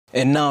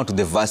And now to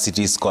the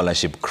varsity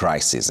scholarship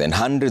crisis, and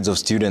hundreds of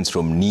students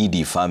from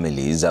needy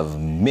families have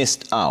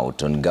missed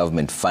out on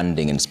government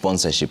funding and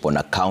sponsorship on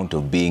account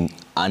of being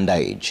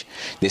underage.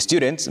 The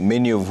students,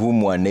 many of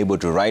whom were unable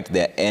to write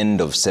their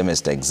end of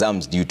semester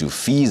exams due to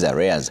fees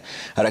arrears,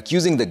 are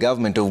accusing the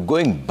government of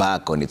going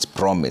back on its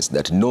promise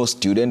that no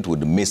student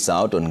would miss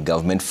out on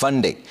government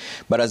funding.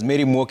 But as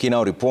Mary Mwoki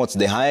now reports,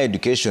 the Higher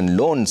Education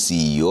Loan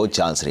CEO,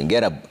 Charles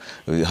Ringera,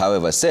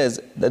 however,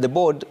 says that the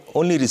board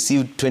only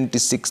received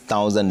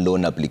 26,000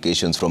 loan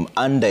applications from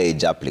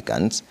underage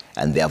applicants,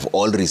 and they have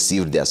all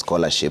received their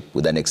scholarship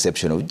with an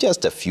exception of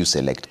just a few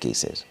select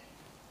cases.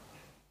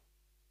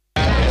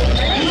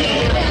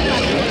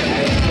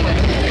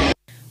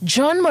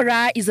 John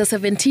Mora is a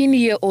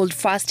 17-year-old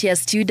first-year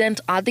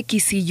student at the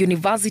Kisii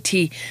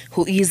University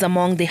who is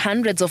among the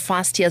hundreds of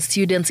first-year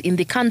students in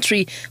the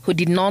country who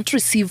did not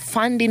receive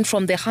funding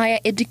from the Higher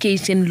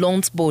Education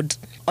Loans Board.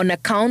 On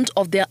account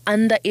of their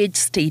underage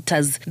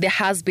status, there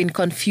has been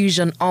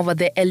confusion over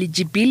the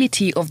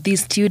eligibility of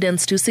these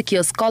students to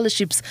secure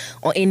scholarships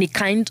or any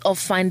kind of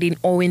funding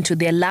owing to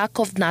their lack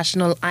of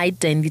national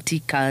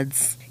identity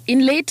cards.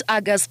 In late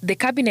August, the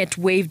cabinet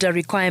waived a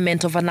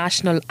requirement of a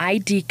national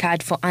ID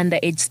card for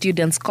underage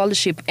student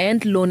scholarship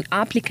and loan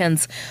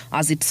applicants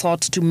as it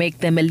sought to make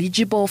them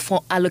eligible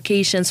for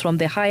allocations from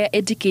the Higher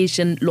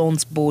Education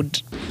Loans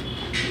Board.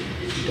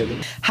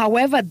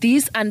 However,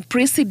 this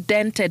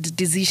unprecedented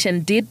decision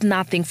did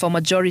nothing for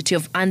majority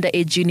of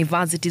underage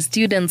university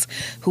students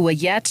who were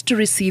yet to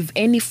receive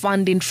any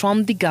funding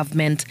from the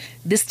government.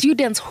 The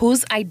students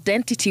whose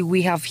identity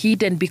we have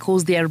hidden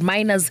because they are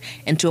minors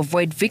and to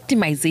avoid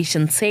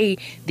victimization say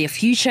their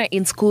future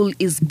in school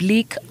is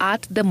bleak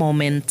at the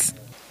moment.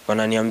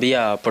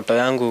 Wananiambia poto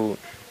yangu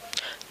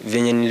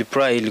venye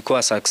nilipra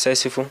ilikuwa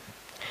successful,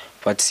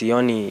 but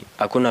sioni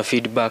hakuna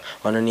feedback.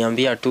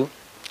 Wananiambia tu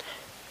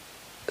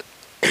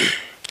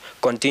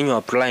continue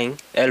applying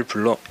help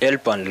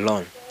and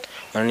loan.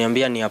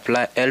 Wananiambia ni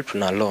apply help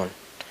na loan.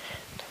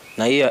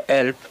 Na hiyo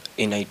help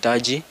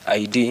inahitaji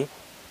ID,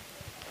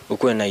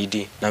 ukuwe na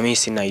ID, na mimi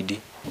sina ID.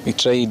 We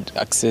tried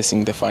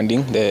accessing the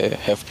funding, the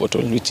HELB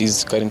portal, which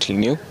is currently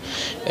new,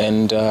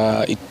 and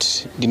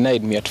it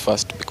denied me at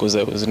first because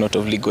I was not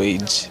of legal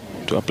age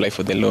to apply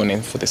for the loan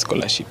and for the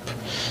scholarship.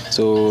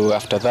 So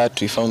after that,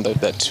 we found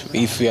out that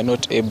if we are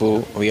not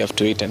able, we have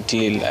to wait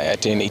until I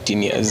attain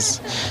 18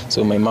 years.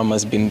 So my mom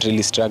has been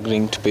really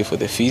struggling to pay for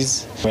the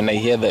fees. When I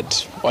hear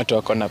that watu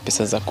wako na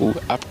pesa za ku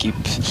upkeep,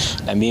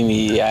 na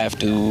mimi I have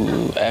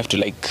to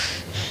like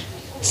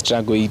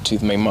struggle it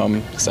with my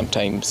mom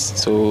sometimes.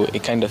 So I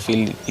kind of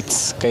feel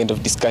it's kind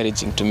of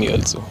discouraging to me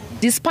also.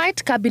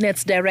 Despite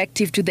Cabinet's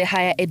directive to the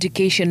Higher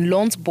Education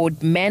Loans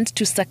Board meant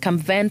to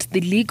circumvent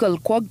the legal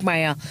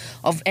quagmire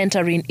of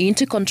entering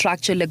into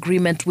contractual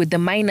agreement with the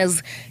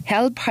minors,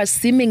 HELB has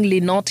seemingly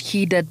not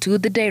heeded to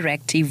the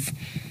directive.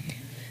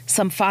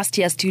 Some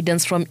first-year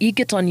students from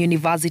Egerton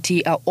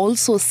University are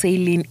also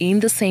sailing in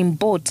the same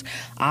boat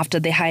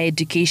after the higher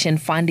education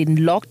funding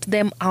locked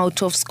them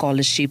out of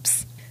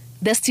scholarships.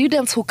 The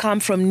students who come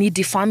from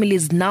needy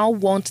families now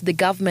want the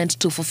government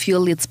to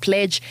fulfill its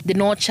pledge. The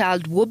no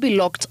child will be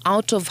locked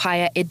out of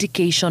higher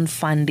education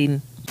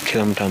funding.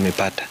 Kila mtu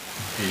amepata.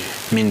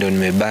 Mimi ndo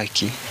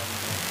nimebaki.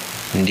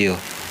 Ndio.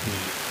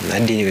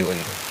 Hadi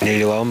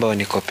niliwaomba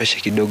wanikopeshe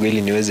kidogo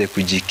ili niweze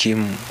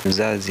kujikimu.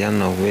 Mzazi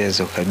hana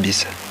uwezo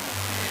kabisa.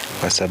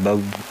 Kwa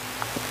sababu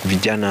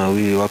vijana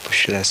wawili wapo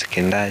shule ya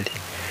sekondari.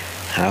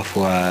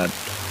 Halafu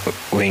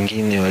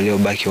wengine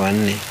waliobaki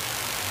 4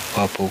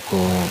 wapo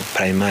huko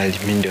primary.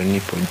 Mimi ndio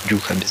nipo juu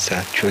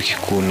kabisa chuo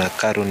kikuu na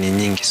karo ni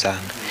nyingi sana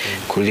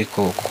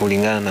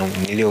kulingana na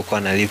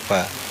niliokuwa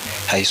nalipa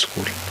high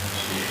school.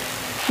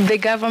 The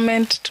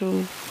government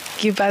to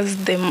give us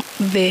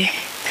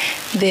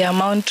the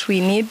amount we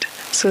need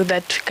so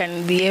that we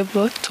can be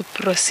able to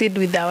proceed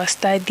with our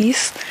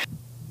studies.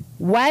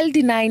 While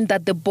denying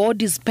that the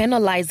board is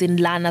penalizing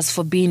learners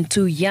for being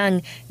too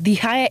young, the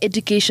Higher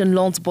Education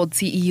Loans Board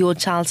CEO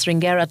Charles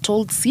Ringera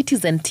told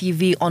Citizen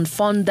TV on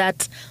phone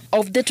that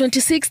of the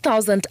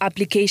 26,000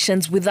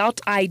 applications without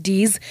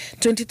IDs,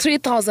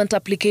 23,000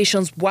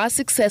 applications were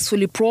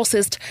successfully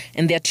processed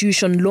and their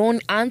tuition loan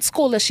and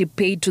scholarship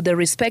paid to the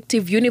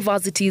respective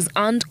universities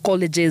and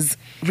colleges.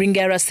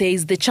 Ringera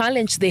says the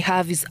challenge they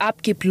have is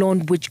upkeep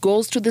loan, which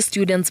goes to the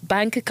student's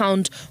bank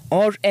account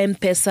or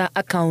M-Pesa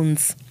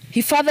accounts.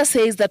 He further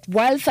says that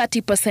while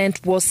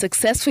 30% was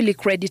successfully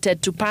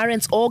credited to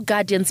parents' or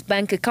guardians'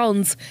 bank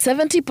accounts,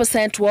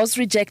 70% was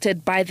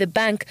rejected by the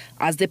bank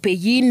as the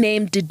payee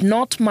name did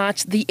not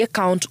match the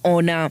account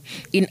owner.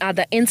 In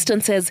other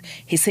instances,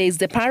 he says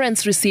the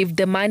parents received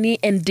the money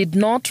and did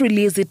not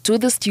release it to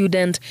the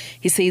student.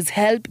 He says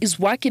HELB is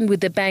working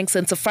with the banks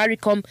and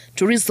Safaricom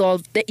to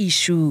resolve the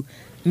issue.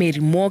 Mary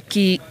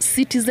Mwoki,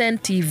 Citizen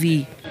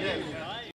TV.